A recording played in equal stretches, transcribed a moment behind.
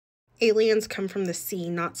Aliens come from the sea,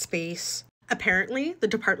 not space. Apparently, the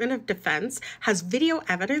Department of Defense has video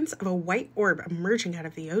evidence of a white orb emerging out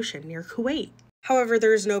of the ocean near Kuwait. However,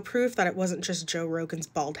 there is no proof that it wasn't just Joe Rogan's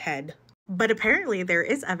bald head. But apparently, there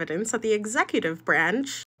is evidence that the executive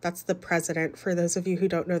branch, that's the president for those of you who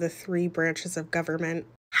don't know the three branches of government,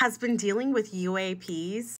 has been dealing with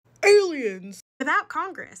UAPs, aliens, without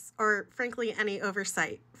Congress, or frankly any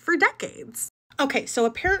oversight, for decades. Okay, so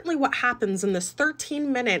apparently what happens in this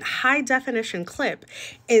 13-minute high-definition clip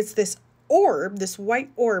is this orb, this white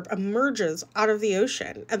orb, emerges out of the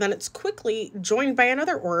ocean, and then it's quickly joined by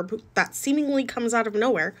another orb that seemingly comes out of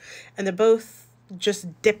nowhere, and they both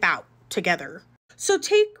just dip out together. So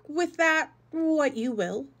take with that what you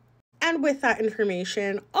will. And with that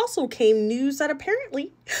information also came news that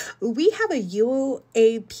apparently we have a UFO,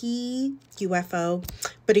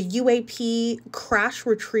 but a UAP crash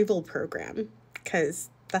retrieval program, because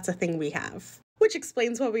that's a thing we have. Which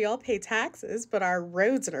explains why we all pay taxes, but our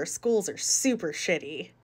roads and our schools are super shitty.